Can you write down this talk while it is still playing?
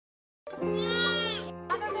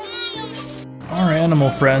Our animal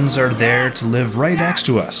friends are there to live right next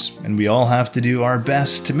to us, and we all have to do our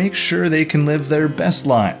best to make sure they can live their best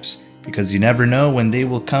lives, because you never know when they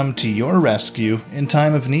will come to your rescue in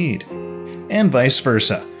time of need. And vice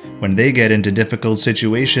versa. When they get into difficult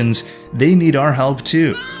situations, they need our help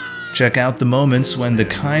too. Check out the moments when the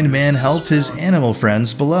kind man helped his animal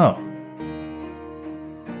friends below.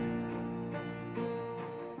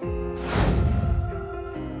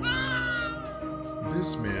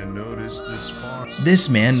 This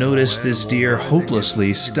man noticed this deer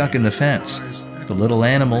hopelessly stuck in the fence. The little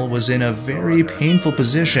animal was in a very painful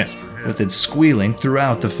position, with it squealing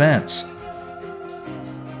throughout the fence.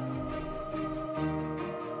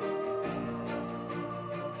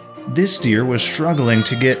 This deer was struggling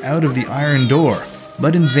to get out of the iron door,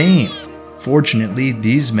 but in vain. Fortunately,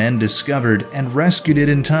 these men discovered and rescued it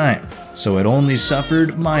in time, so it only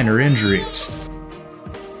suffered minor injuries.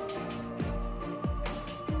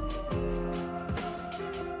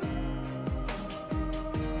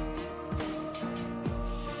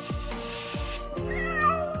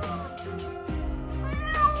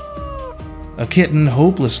 A kitten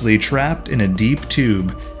hopelessly trapped in a deep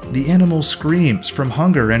tube. The animal screams from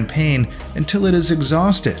hunger and pain until it is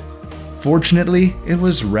exhausted. Fortunately, it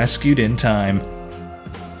was rescued in time.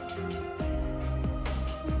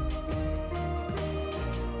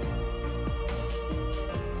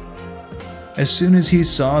 As soon as he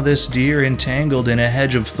saw this deer entangled in a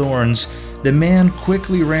hedge of thorns, the man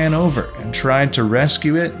quickly ran over and tried to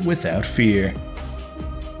rescue it without fear.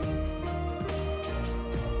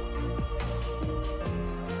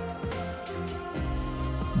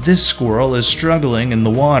 This squirrel is struggling in the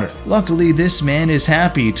water. Luckily, this man is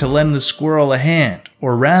happy to lend the squirrel a hand,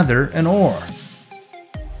 or rather, an oar.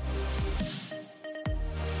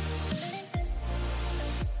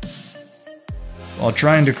 While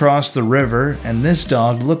trying to cross the river, and this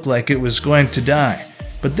dog looked like it was going to die,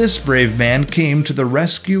 but this brave man came to the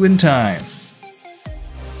rescue in time.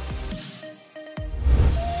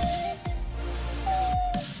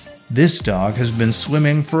 This dog has been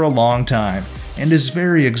swimming for a long time and is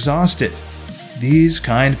very exhausted. These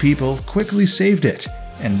kind people quickly saved it,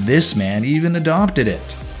 and this man even adopted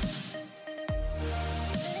it.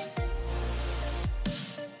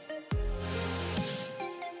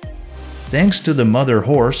 Thanks to the mother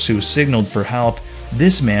horse who signaled for help,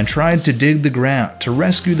 this man tried to dig the ground to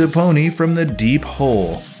rescue the pony from the deep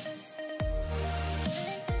hole.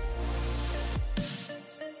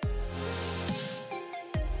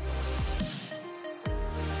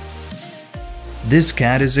 This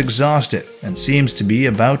cat is exhausted and seems to be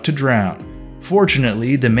about to drown.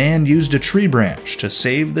 Fortunately, the man used a tree branch to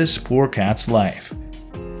save this poor cat's life.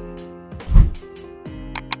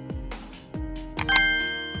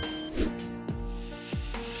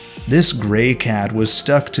 This gray cat was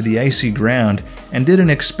stuck to the icy ground and didn't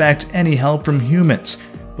expect any help from humans,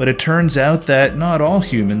 but it turns out that not all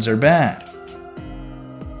humans are bad.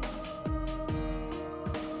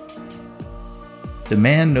 The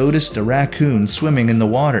man noticed a raccoon swimming in the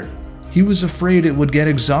water. He was afraid it would get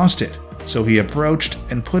exhausted, so he approached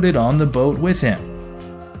and put it on the boat with him.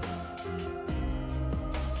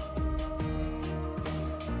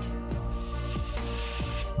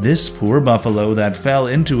 This poor buffalo that fell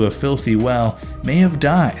into a filthy well may have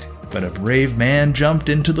died, but a brave man jumped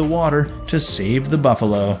into the water to save the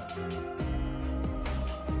buffalo.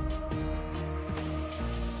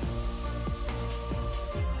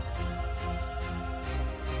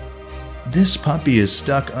 This puppy is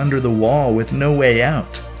stuck under the wall with no way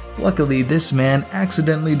out. Luckily, this man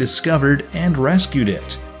accidentally discovered and rescued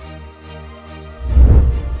it.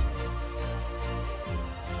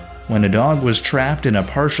 When a dog was trapped in a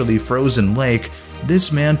partially frozen lake,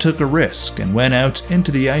 this man took a risk and went out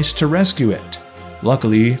into the ice to rescue it.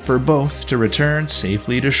 Luckily for both to return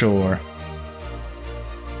safely to shore.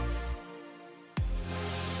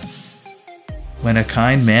 When a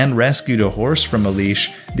kind man rescued a horse from a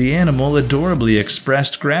leash, the animal adorably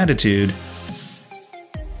expressed gratitude.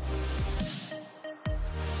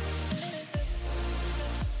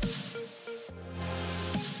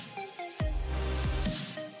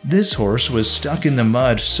 This horse was stuck in the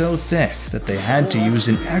mud so thick that they had to use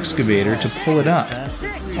an excavator to pull it up.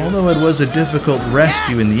 Although it was a difficult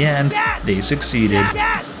rescue in the end, they succeeded.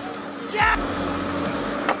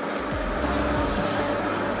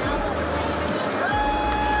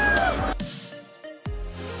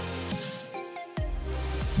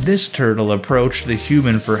 This turtle approached the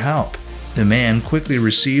human for help. The man quickly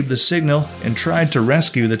received the signal and tried to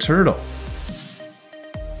rescue the turtle.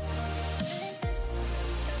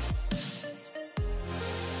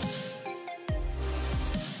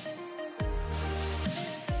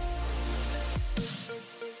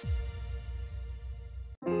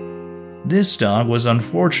 This dog was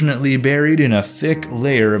unfortunately buried in a thick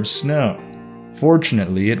layer of snow.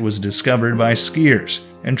 Fortunately, it was discovered by skiers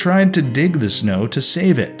and tried to dig the snow to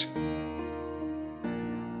save it.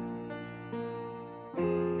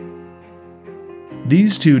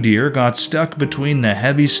 These two deer got stuck between the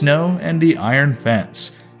heavy snow and the iron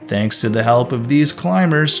fence. Thanks to the help of these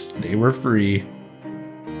climbers, they were free.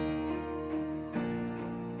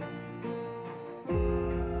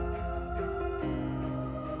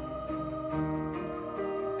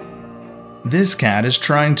 This cat is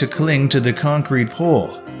trying to cling to the concrete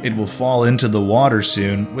pole. It will fall into the water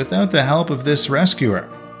soon without the help of this rescuer.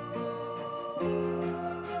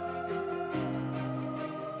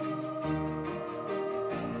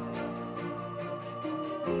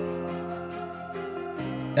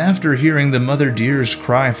 After hearing the mother deer's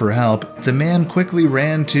cry for help, the man quickly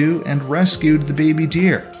ran to and rescued the baby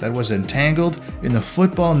deer that was entangled in the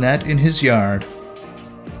football net in his yard.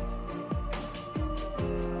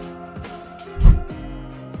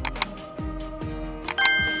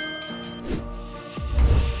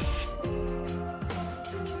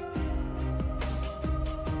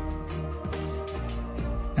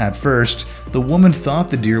 At first, the woman thought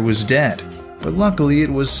the deer was dead, but luckily it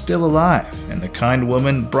was still alive, and the kind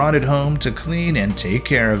woman brought it home to clean and take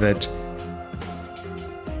care of it.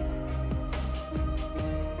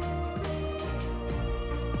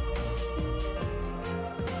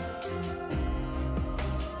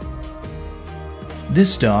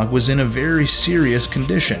 This dog was in a very serious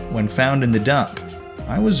condition when found in the dump.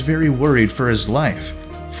 I was very worried for his life.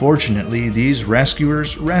 Fortunately, these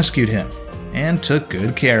rescuers rescued him and took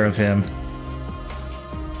good care of him.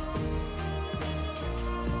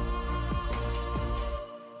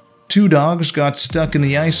 Two dogs got stuck in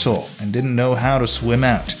the ice hole and didn't know how to swim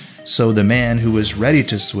out, so the man who was ready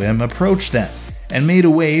to swim approached them and made a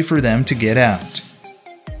way for them to get out.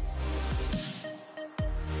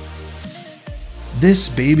 This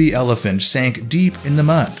baby elephant sank deep in the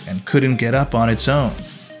mud and couldn't get up on its own.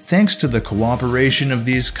 Thanks to the cooperation of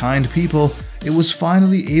these kind people, it was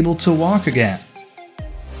finally able to walk again.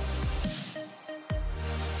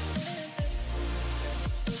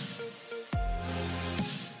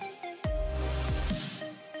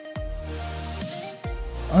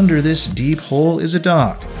 Under this deep hole is a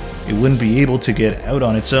dog. It wouldn't be able to get out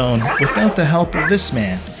on its own without the help of this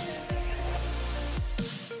man.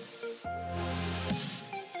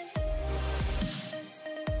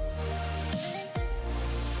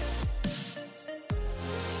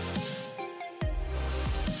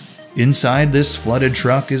 Inside this flooded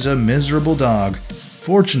truck is a miserable dog.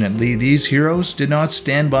 Fortunately, these heroes did not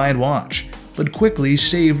stand by and watch, but quickly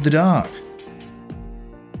saved the dog.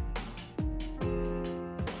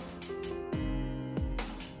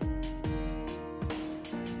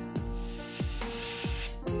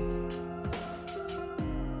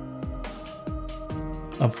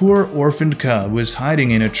 A poor orphaned cub was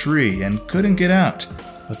hiding in a tree and couldn't get out,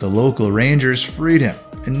 but the local rangers freed him,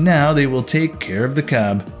 and now they will take care of the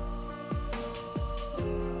cub.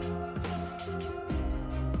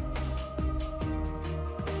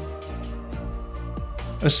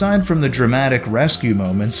 Aside from the dramatic rescue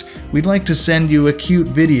moments, we'd like to send you a cute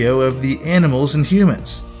video of the animals and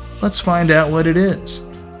humans. Let's find out what it is.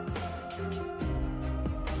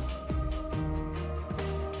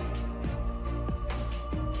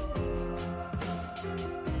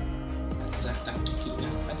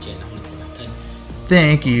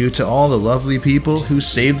 Thank you to all the lovely people who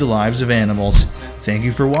saved the lives of animals. Thank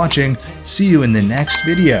you for watching. See you in the next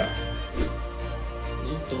video.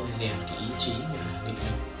 Giúp tôi rèn cái ý chí và định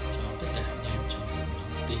lực cho tất cả anh em trong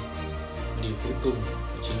lòng tin. Và điều cuối cùng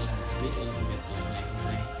chính là biết ơn